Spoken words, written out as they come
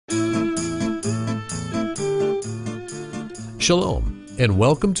Shalom, and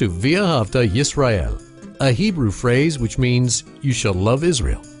welcome to V'ahavta Yisrael, a Hebrew phrase which means, you shall love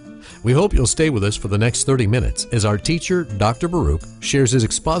Israel. We hope you'll stay with us for the next 30 minutes as our teacher, Dr. Baruch, shares his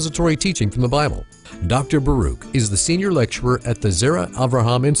expository teaching from the Bible. Dr. Baruch is the senior lecturer at the Zera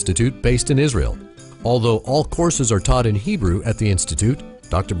Avraham Institute based in Israel. Although all courses are taught in Hebrew at the Institute,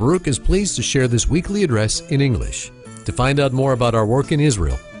 Dr. Baruch is pleased to share this weekly address in English. To find out more about our work in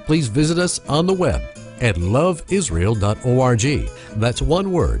Israel, please visit us on the web at loveisrael.org. That's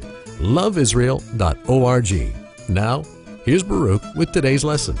one word, loveisrael.org. Now, here's Baruch with today's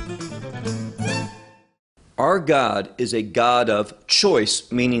lesson. Our God is a God of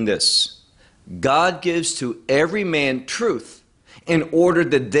choice, meaning this: God gives to every man truth in order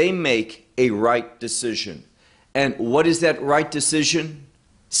that they make a right decision. And what is that right decision?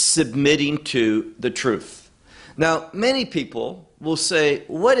 Submitting to the truth. Now, many people will say,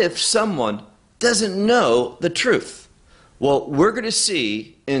 what if someone doesn't know the truth? Well, we're going to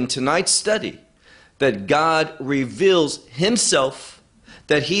see in tonight's study that God reveals himself,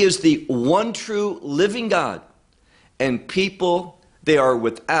 that he is the one true living God, and people, they are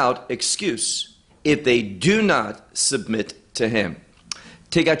without excuse if they do not submit to him.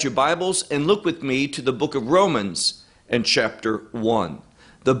 Take out your Bibles and look with me to the book of Romans and chapter 1.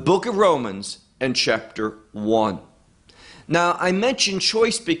 The book of Romans and chapter 1. Now, I mentioned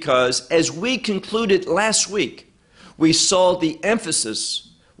choice because as we concluded last week, we saw the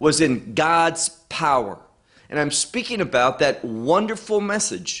emphasis was in God's power. And I'm speaking about that wonderful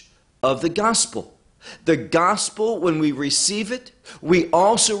message of the gospel. The gospel, when we receive it, we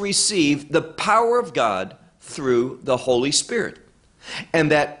also receive the power of God through the Holy Spirit.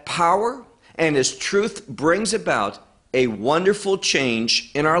 And that power and his truth brings about a wonderful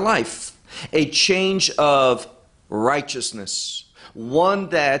change in our life, a change of righteousness, one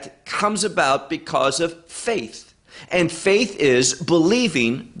that comes about because of faith. And faith is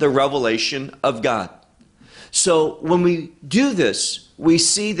believing the revelation of God. So when we do this, we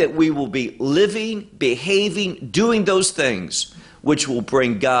see that we will be living, behaving, doing those things which will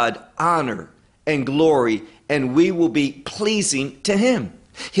bring God honor and glory, and we will be pleasing to him.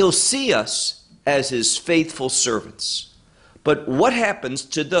 He'll see us as his faithful servants. But what happens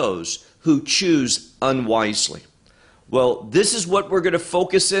to those who choose unwisely? Well, this is what we're going to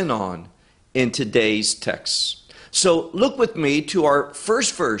focus in on in today's text. So look with me to our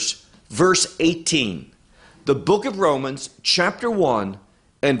first verse, verse 18. The book of Romans, chapter 1,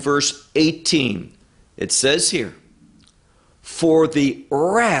 and verse 18. It says here, "For the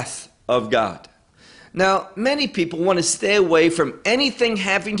wrath of God." Now, many people want to stay away from anything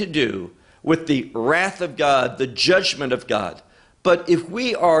having to do with the wrath of God, the judgment of God. But if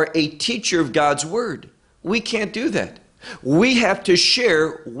we are a teacher of God's word, we can't do that. We have to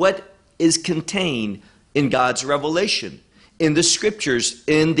share what is contained in God's revelation, in the scriptures,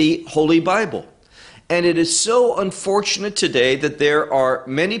 in the Holy Bible. And it is so unfortunate today that there are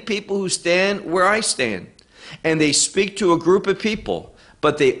many people who stand where I stand, and they speak to a group of people,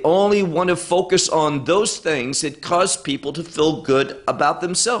 but they only want to focus on those things that cause people to feel good about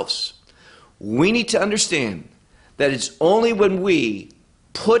themselves. We need to understand that it's only when we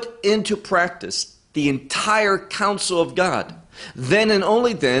put into practice the entire counsel of God, then and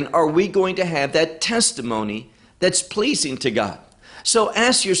only then are we going to have that testimony that's pleasing to God. So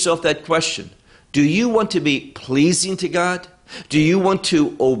ask yourself that question. Do you want to be pleasing to God? Do you want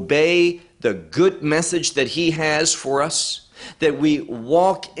to obey the good message that he has for us? That we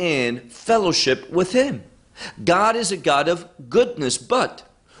walk in fellowship with him. God is a God of goodness, but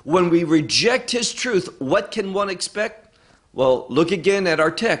when we reject his truth, what can one expect? Well, look again at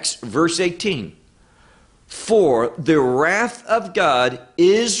our text, verse 18. "For the wrath of God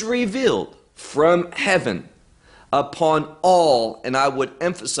is revealed from heaven upon all," and I would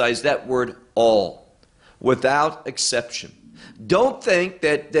emphasize that word all, "without exception." Don't think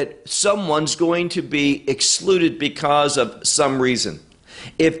that someone's going to be excluded because of some reason.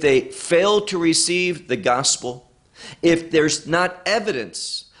 If they fail to receive the gospel, if there's not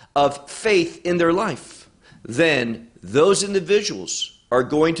evidence of faith in their life, then those individuals are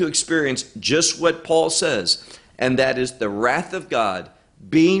going to experience just what Paul says, and that is the wrath of God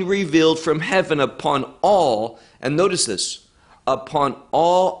being revealed from heaven upon all, and notice this, upon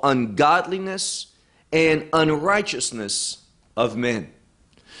all ungodliness and unrighteousness of men.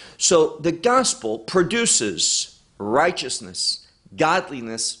 So the gospel produces righteousness,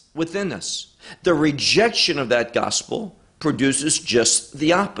 godliness within us. The rejection of that gospel produces just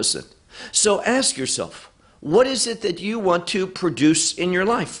the opposite. So ask yourself, what is it that you want to produce in your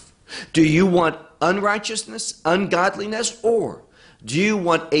life? Do you want unrighteousness, ungodliness, or do you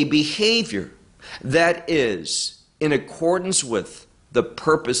want a behavior that is in accordance with the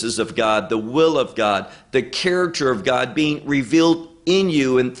purposes of God, the will of God, the character of God being revealed in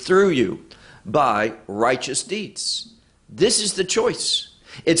you and through you by righteous deeds. This is the choice.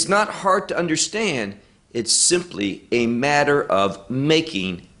 It's not hard to understand. It's simply a matter of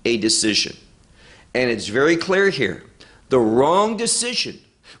making a decision. And it's very clear here. The wrong decision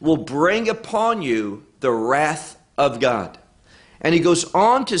will bring upon you the wrath of God. And he goes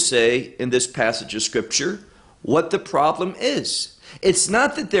on to say in this passage of Scripture what the problem is. It's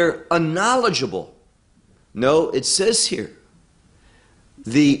not that they're unknowledgeable. No, it says here,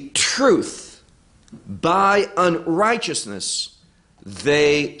 the truth by unrighteousness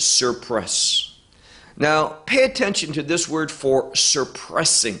they suppress. Now, pay attention to this word for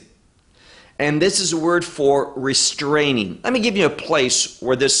suppressing. And this is a word for restraining. Let me give you a place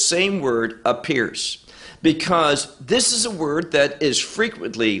where this same word appears, because this is a word that is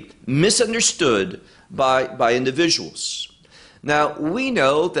frequently misunderstood by individuals. Now, we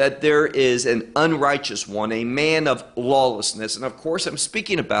know that there is an unrighteous one, a man of lawlessness, and of course I'm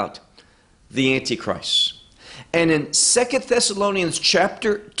speaking about the Antichrist. And in 2 Thessalonians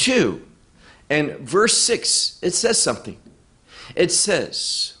chapter 2 and verse 6, it says something. It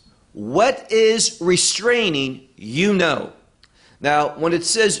says, what is restraining, you know. Now, when it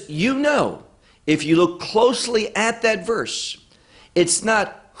says you know, if you look closely at that verse, it's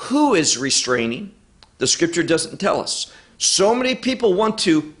not who is restraining. The Scripture doesn't tell us. So many people want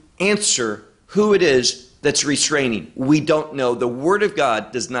to answer who it is that's restraining. We don't know. The Word of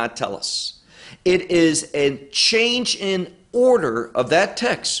God does not tell us. It is a change in order of that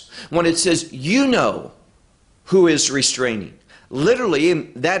text when it says, you know who is restraining. Literally,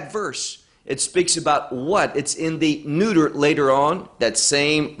 in that verse, it speaks about what? It's in the neuter later on. That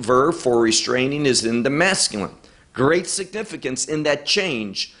same verb for restraining is in the masculine. Great significance in that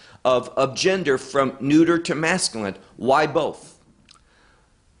change of gender from neuter to masculine. Why both?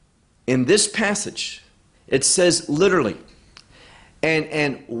 In this passage, it says literally,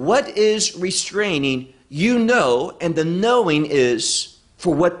 and what is restraining, you know, and the knowing is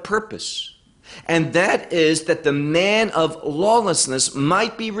for what purpose? And that is that the man of lawlessness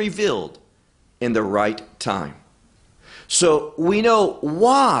might be revealed in the right time. So we know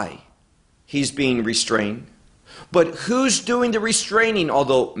why he's being restrained. But who's doing the restraining?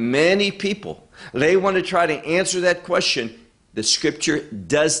 Although many people, they want to try to answer that question, the Scripture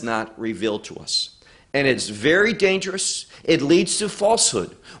does not reveal to us. And it's very dangerous. It leads to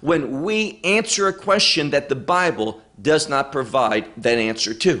falsehood when we answer a question that the Bible does not provide that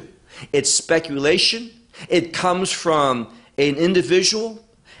answer to. It's speculation. It comes from an individual,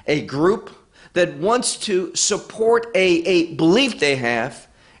 a group that wants to support a belief they have,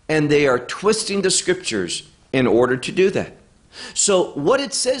 and they are twisting the Scriptures in order to do that. So what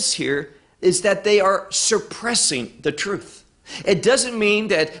it says here is that they are suppressing the truth. It doesn't mean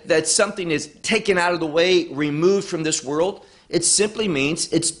that something is taken out of the way, removed from this world. It simply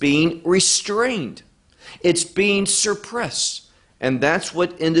means it's being restrained. It's being suppressed. And that's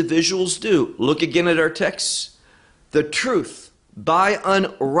what individuals do. Look again at our text. The truth by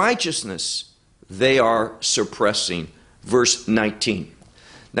unrighteousness they are suppressing. Verse 19.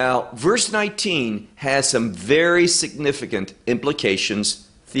 Now, verse 19 has some very significant implications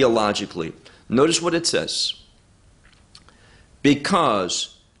theologically. Notice what it says.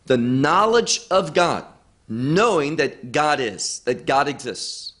 Because the knowledge of God, knowing that God is, that God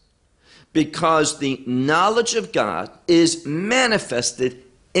exists, because the knowledge of God is manifested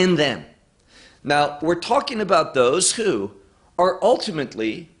in them. Now, we're talking about those who are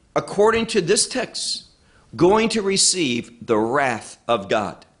ultimately, according to this text, going to receive the wrath of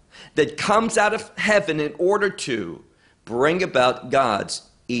God that comes out of heaven in order to bring about God's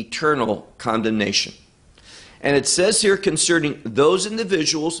eternal condemnation. And it says here concerning those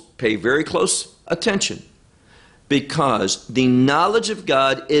individuals, pay very close attention, because the knowledge of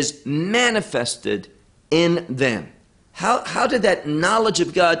God is manifested in them. How did that knowledge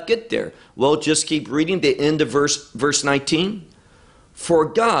of God get there? Well, just keep reading the end of verse 19. For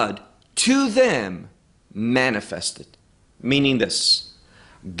God to them manifested, meaning this: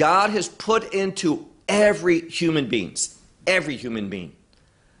 God has put into every human being,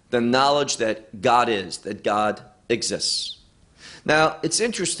 the knowledge that God is, that God exists. Now, it's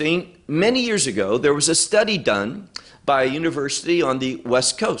interesting, many years ago, there was a study done by a university on the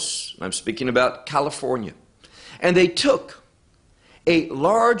West Coast. I'm speaking about California. And they took a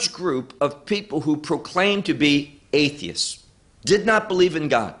large group of people who proclaimed to be atheists, did not believe in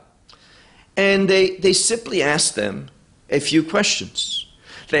God. And they simply asked them a few questions.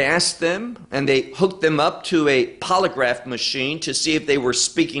 They asked them, and they hooked them up to a polygraph machine to see if they were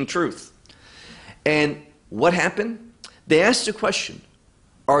speaking truth. And what happened? They asked a question,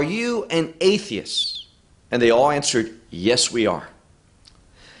 are you an atheist? And they all answered, yes, we are.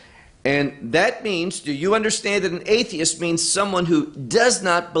 And that means, do you understand that an atheist means someone who does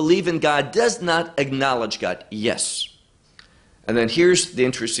not believe in God, does not acknowledge God? Yes. And then here's the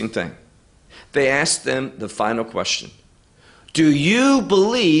interesting thing. They asked them the final question. Do you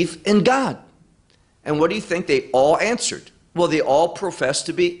believe in God? And what do you think they all answered? Well, they all professed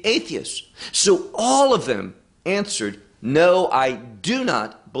to be atheists. So all of them answered, no, I do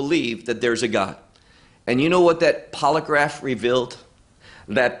not believe that there's a God. And you know what that polygraph revealed?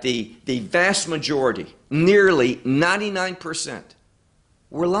 That the vast majority, nearly 99%,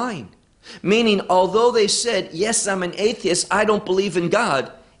 were lying. Meaning, although they said, yes, I'm an atheist, I don't believe in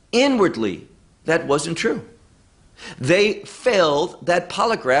God, inwardly, that wasn't true. They failed that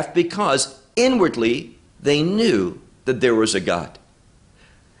polygraph because inwardly they knew that there was a God.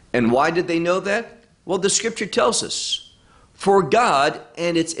 And why did they know that? Well, the scripture tells us, for God,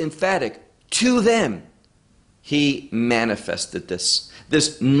 and it's emphatic, to them, he manifested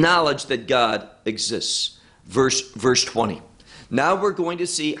this knowledge that God exists. Verse 20. Now we're going to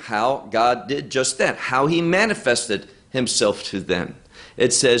see how God did just that, how he manifested himself to them.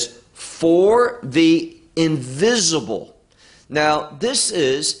 It says, for the invisible. Now, this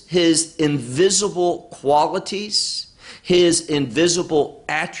is his invisible qualities, his invisible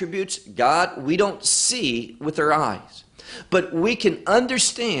attributes. God, we don't see with our eyes, but we can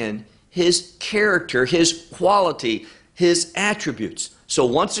understand his character, his quality, his attributes. So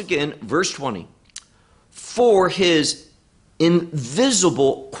once again, verse 20, for his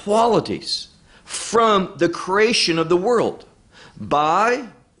invisible qualities from the creation of the world, by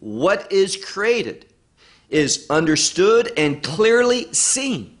what is created, is understood and clearly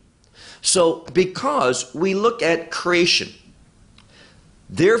seen. So because we look at creation,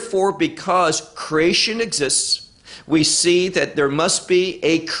 therefore because creation exists, we see that there must be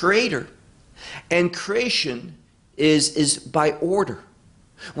a creator. And creation is by order.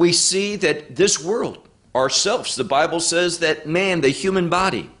 We see that this world, ourselves, the Bible says that man, the human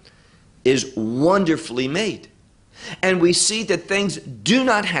body, is wonderfully made. And we see that things do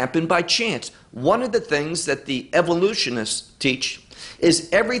not happen by chance. One of the things that the evolutionists teach is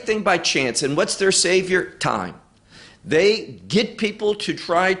everything by chance. And what's their savior? Time. They get people to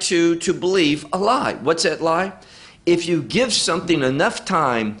try to believe a lie. What's that lie? If you give something enough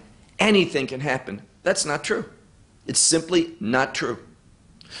time, anything can happen. That's not true. It's simply not true.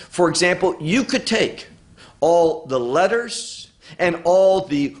 For example, you could take all the letters and all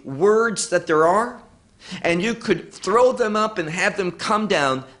the words that there are, and you could throw them up and have them come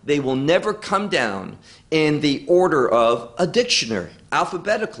down. They will never come down in the order of a dictionary,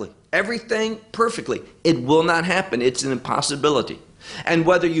 alphabetically. Everything perfectly. It will not happen. It's an impossibility. And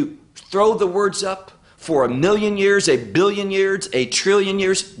whether you throw the words up for 1,000,000 years, 1,000,000,000 years, 1,000,000,000,000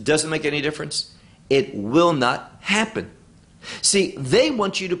 years, doesn't make any difference. It will not happen. See, they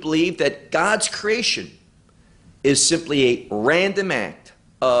want you to believe that God's creation is simply a random act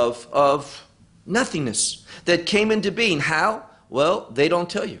of nothingness that came into being. How? Well, they don't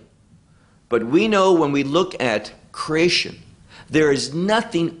tell you. But we know when we look at creation, there is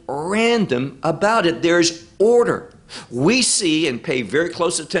nothing random about it. There's order. We see, and pay very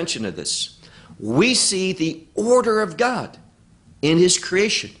close attention to this, we see the order of God in his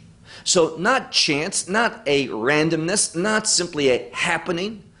creation. So not chance, not a randomness, not simply a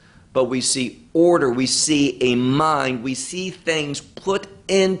happening, but we see order, we see a mind, we see things put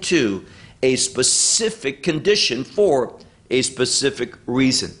into a specific condition for a specific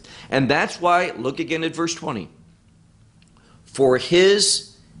reason. And that's why, look again at verse 20. For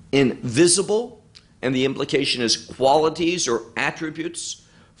his invisible, and the implication is qualities or attributes,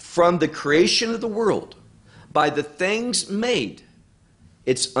 from the creation of the world, by the things made,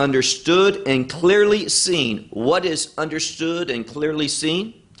 it's understood and clearly seen. What is understood and clearly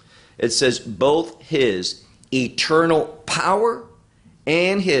seen? It says both his eternal power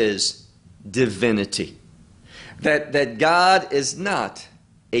and his divinity. That God is not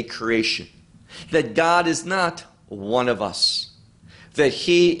a creation. That God is not one of us. That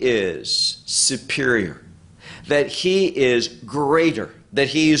he is superior. That he is greater. That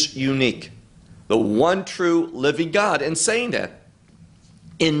he is unique. The one true living God. And saying that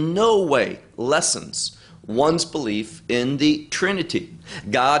in no way lessens one's belief in the Trinity.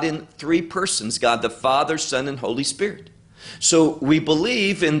 God in three persons, God the Father, Son, and Holy Spirit. So we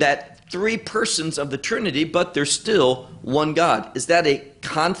believe in that three persons of the Trinity, but there's still one God. Is that a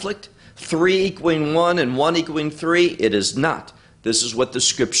conflict? Three equaling one and one equaling three? It is not. This is what the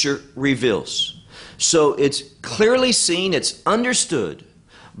Scripture reveals. So it's clearly seen, it's understood,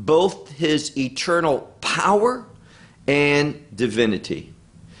 both his eternal power power and divinity.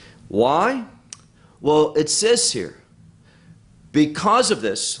 Why? Well, it says here, because of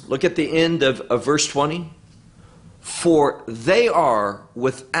this, look at the end of verse 20, for they are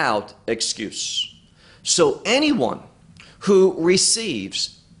without excuse. So anyone who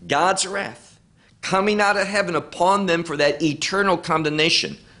receives God's wrath coming out of heaven upon them for that eternal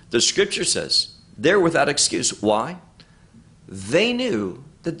condemnation, the scripture says they're without excuse. Why? They knew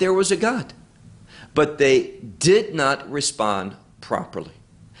that there was a God, but they did not respond properly.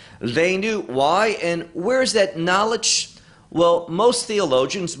 They knew why, and where's that knowledge? Well, most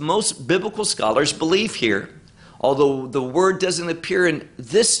theologians, most biblical scholars believe here, although the word doesn't appear in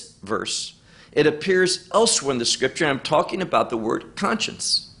this verse, it appears elsewhere in the scripture. I'm talking about the word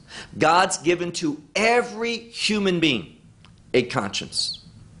conscience. God's given to every human being a conscience.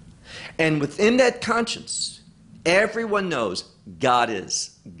 And within that conscience, everyone knows God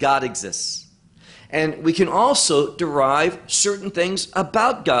exists. And we can also derive certain things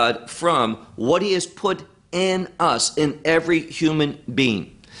about God from what he has put in us, in every human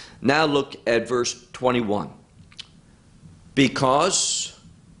being. Now look at verse 21. Because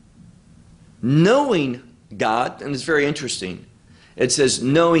knowing God, and it's very interesting, it says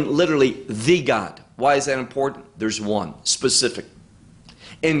knowing literally the God. Why is that important? There's one, specific.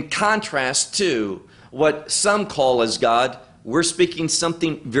 In contrast to what some call as God, we're speaking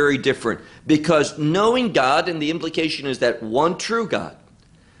something very different. Because knowing God, and the implication is that one true God,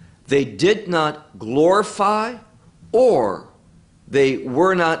 they did not glorify or they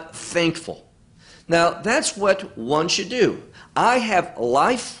were not thankful. Now, that's what one should do. I have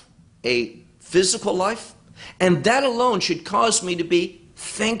life, a physical life, and that alone should cause me to be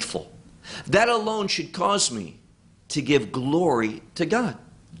thankful. That alone should cause me to give glory to God.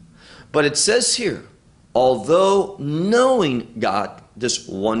 But it says here, although knowing God, this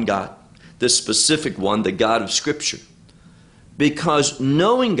one God, this specific one, the God of Scripture, because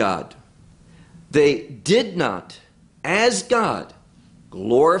knowing God, they did not, as God,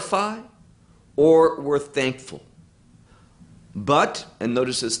 glorify or were thankful. But, and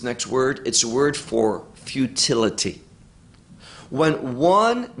notice this next word, it's a word for futility. When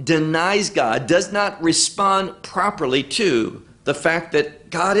one denies God, does not respond properly to the fact that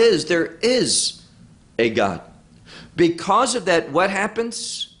there is a God. Because of that, what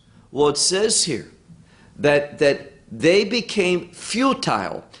happens? Well, it says here that they became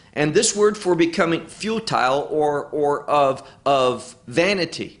futile. And this word for becoming futile or of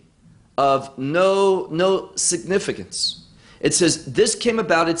vanity, of no significance. It says this came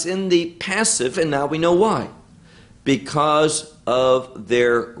about, it's in the passive, and now we know why. Because of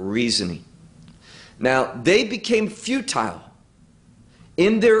their reasoning. Now, they became futile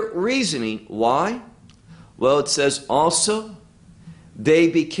in their reasoning. Why? Well, it says also they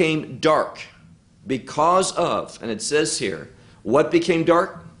became dark because of, and it says here, what became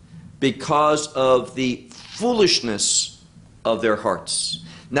dark? Because of the foolishness of their hearts.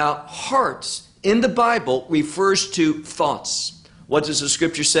 Now, hearts in the Bible refers to thoughts. What does the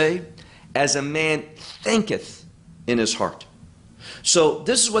scripture say? As a man thinketh in his heart. So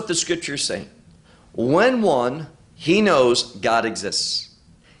this is what the scripture is saying. When one, he knows God exists.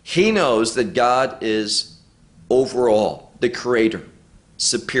 He knows that God is overall, the creator,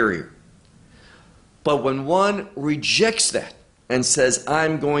 superior. But when one rejects that and says,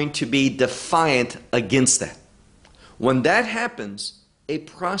 I'm going to be defiant against that, when that happens, a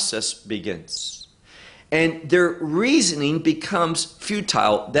process begins. And their reasoning becomes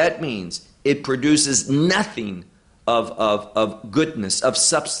futile. That means it produces nothing of goodness, of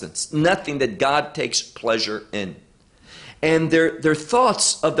substance, nothing that God takes pleasure in. And their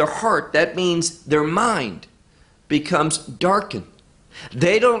thoughts of their heart, that means their mind, becomes darkened.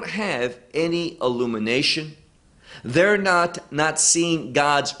 They don't have any illumination. They're not seeing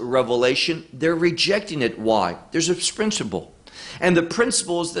God's revelation. They're rejecting it. Why? There's a principle. And the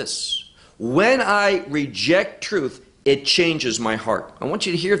principle is this. When I reject truth, it changes my heart. I want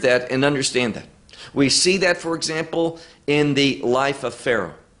you to hear that and understand that. We see that, for example, in the life of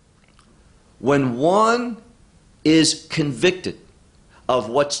Pharaoh. When one is convicted of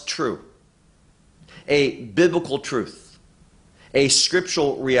what's true, a biblical truth, a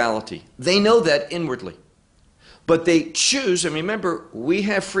scriptural reality, they know that inwardly. But they choose, and remember, we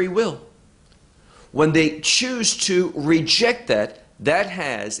have free will. When they choose to reject that, that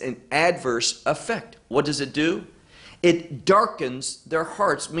has an adverse effect. What does it do? It darkens their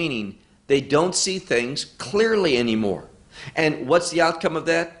hearts, meaning they don't see things clearly anymore. And what's the outcome of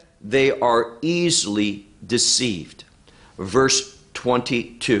that? They are easily deceived. Verse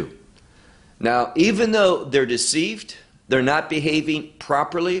 22. Now, even though they're deceived, they're not behaving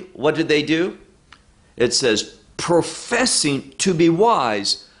properly, what do? It says, professing to be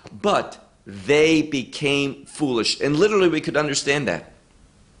wise, but they became foolish. And literally we could understand that,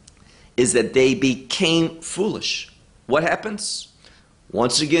 is that they became foolish. What happens?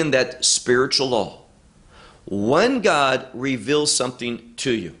 Once again, that spiritual law. When God reveals something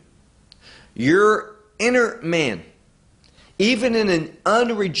to you, your inner man, even in an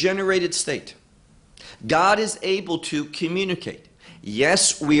unregenerated state, God is able to communicate.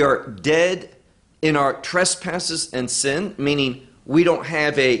 Yes, we are dead in our trespasses and sin, meaning we don't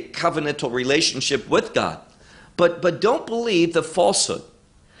have a covenantal relationship with God. But don't believe the falsehood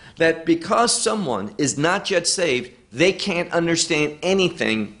that because someone is not yet saved, they can't understand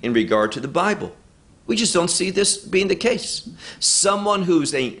anything in regard to the Bible. We just don't see this being the case. Someone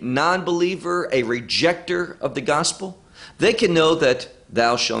who's a non-believer, a rejecter of the gospel, they can know that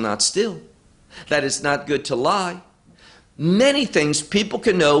thou shalt not steal, that it's not good to lie. Many things people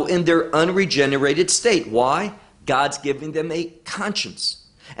can know in their unregenerated state. Why? God's giving them a conscience,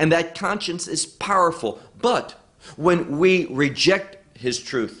 and that conscience is powerful. But when we reject His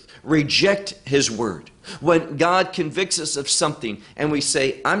truth, reject His word, when God convicts us of something and we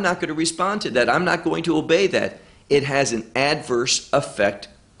say, I'm not going to respond to that, I'm not going to obey that, it has an adverse effect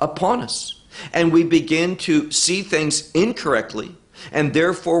upon us. And we begin to see things incorrectly, and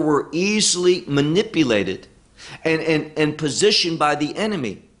therefore we're easily manipulated and positioned by the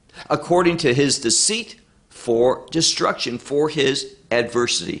enemy according to his deceit for destruction, for his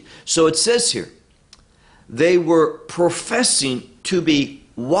adversity. So it says here, they were professing to be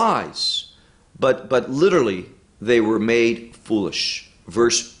wise, but literally they were made foolish.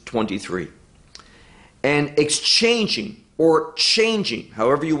 Verse 23. And exchanging or changing,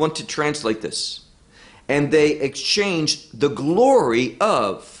 however you want to translate this, and they exchanged the glory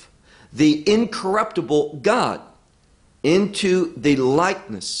of the incorruptible God into the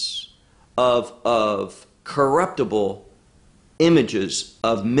likeness of corruptible images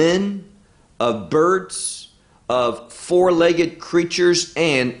of men, of birds, of four-legged creatures,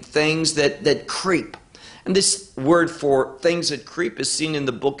 and things that creep. And this word for things that creep is seen in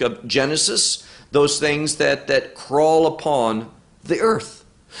the book of Genesis, those things that crawl upon the earth.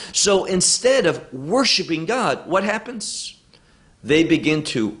 So instead of worshiping God, what happens? They begin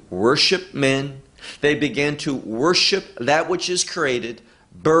to worship men. They begin to worship that which is created,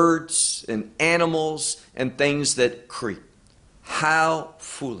 birds and animals and things that creep. How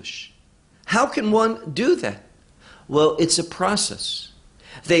foolish. How can one do that? Well, it's a process.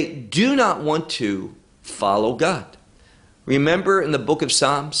 They do not want to follow God. Remember in the book of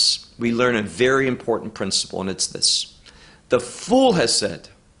Psalms, we learn a very important principle, and it's this. The fool has said,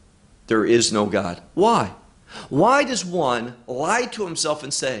 there is no God. Why? Why does one lie to himself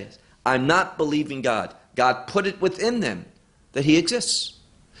and say, I'm not believing God? God put it within them that He exists.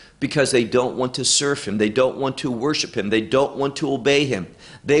 Because they don't want to serve Him. They don't want to worship Him. They don't want to obey Him.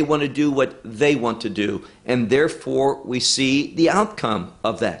 They want to do what they want to do. And therefore, we see the outcome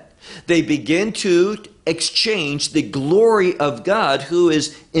of that. They begin to exchange the glory of God, who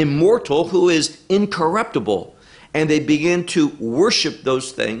is immortal, who is incorruptible. And they begin to worship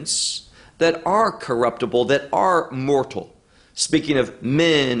those things that are corruptible, that are mortal. Speaking of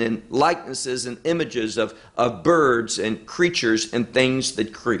men and likenesses and images of birds and creatures and things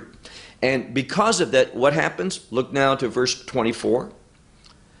that creep. And because of that, what happens? Look now to verse 24.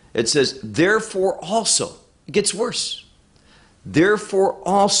 It says, therefore also, it gets worse. Therefore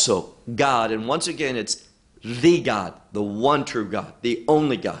also God, and once again it's the God, the one true God, the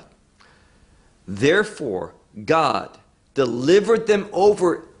only God. Therefore God delivered them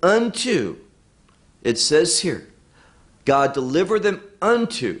over unto, it says here, God delivered them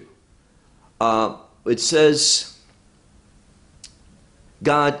unto, it says,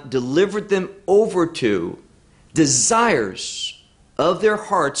 God delivered them over to desires of their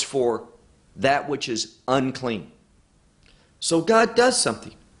hearts for that which is unclean. So God does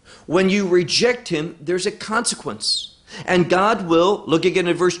something. When you reject Him, there's a consequence. And God will, look again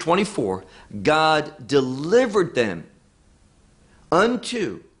at verse 24, God delivered them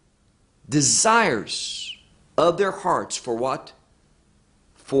unto desires of their hearts for what?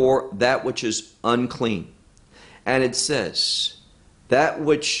 For that which is unclean. And it says, that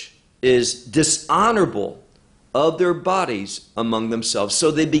which is dishonorable of their bodies among themselves.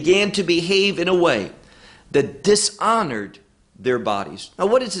 So they began to behave in a way that dishonored their bodies. Now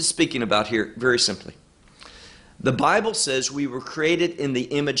what is it speaking about here? Very simply. The Bible says we were created in the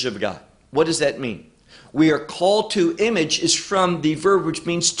image of God. What does that mean? We are called to, image is from the verb which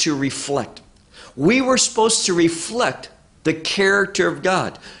means to reflect. We were supposed to reflect the character of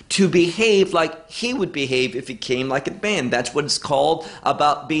God, to behave like he would behave if he came like a man. That's what it's called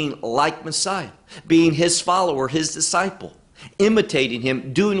about being like Messiah, being his follower, his disciple, imitating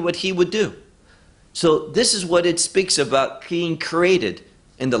him, doing what he would do. So this is what it speaks about, being created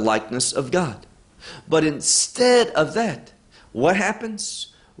in the likeness of God. But instead of that, what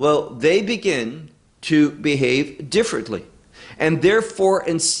happens? Well, they begin to behave differently. And therefore,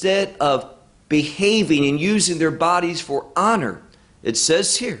 instead of behaving and using their bodies for honor, it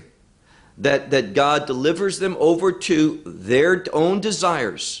says here that God delivers them over to their own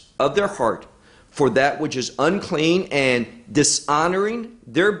desires of their heart for that which is unclean and dishonoring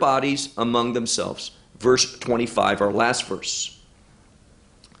their bodies among themselves. Verse 25, our last verse.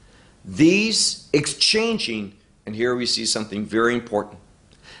 These exchanging, and here we see something very important.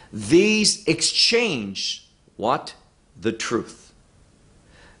 These exchange what? The truth.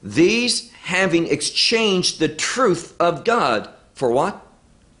 These having exchanged the truth of God for what?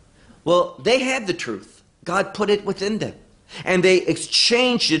 Well, they had the truth. God put it within them. And they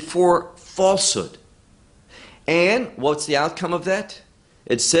exchanged it for falsehood. And what's the outcome of that?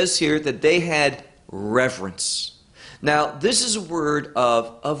 It says here that they had reverence. Now, this is a word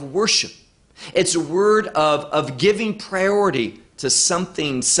of worship. It's a word of giving priority to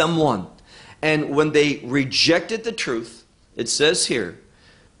something, someone. And when they rejected the truth, it says here,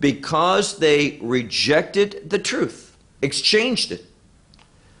 because they rejected the truth, exchanged it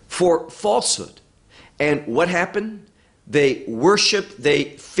for falsehood. And what happened? They worshiped,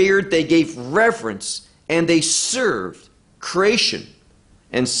 they feared, they gave reverence, and they served creation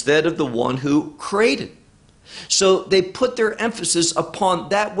instead of the one who created. So they put their emphasis upon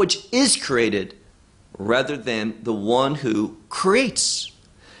that which is created rather than the one who creates.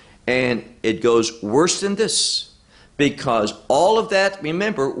 And it goes worse than this, because all of that,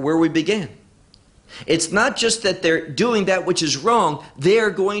 remember where we began. It's not just that they're doing that which is wrong, they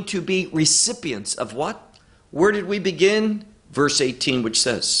are going to be recipients of what? Where did we begin? Verse 18, which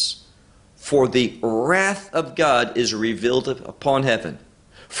says, for the wrath of God is revealed upon heaven,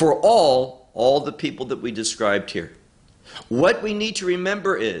 for all the people that we described here. What we need to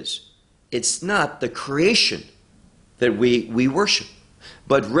remember is, it's not the creation that we worship,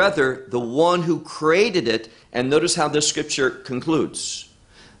 but rather the one who created it. And notice how this scripture concludes.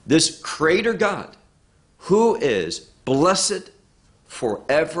 This creator God, who is blessed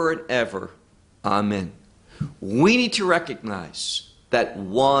forever and ever. Amen. We need to recognize that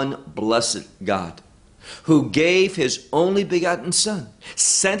one blessed God who gave his only begotten Son,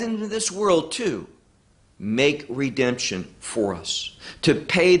 sent into this world to make redemption for us, to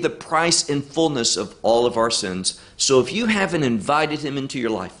pay the price in fullness of all of our sins. So if you haven't invited him into your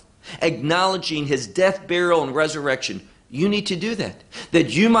life, acknowledging his death, burial, and resurrection, you need to do that,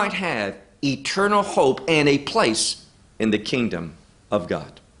 that you might have eternal hope and a place in the kingdom of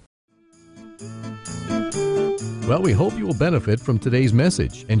God. Well, we hope you will benefit from today's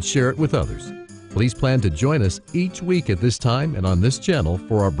message and share it with others. Please plan to join us each week at this time and on this channel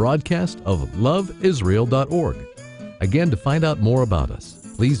for our broadcast of loveisrael.org. Again, to find out more about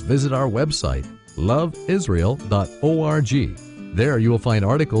us, please visit our website, loveisrael.org. There you will find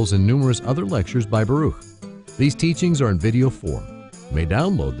articles and numerous other lectures by Baruch. These teachings are in video form. You may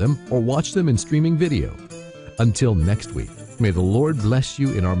download them or watch them in streaming video. Until next week, may the Lord bless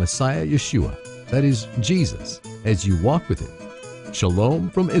you in our Messiah Yeshua, that is Jesus, as you walk with him. Shalom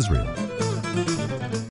from Israel.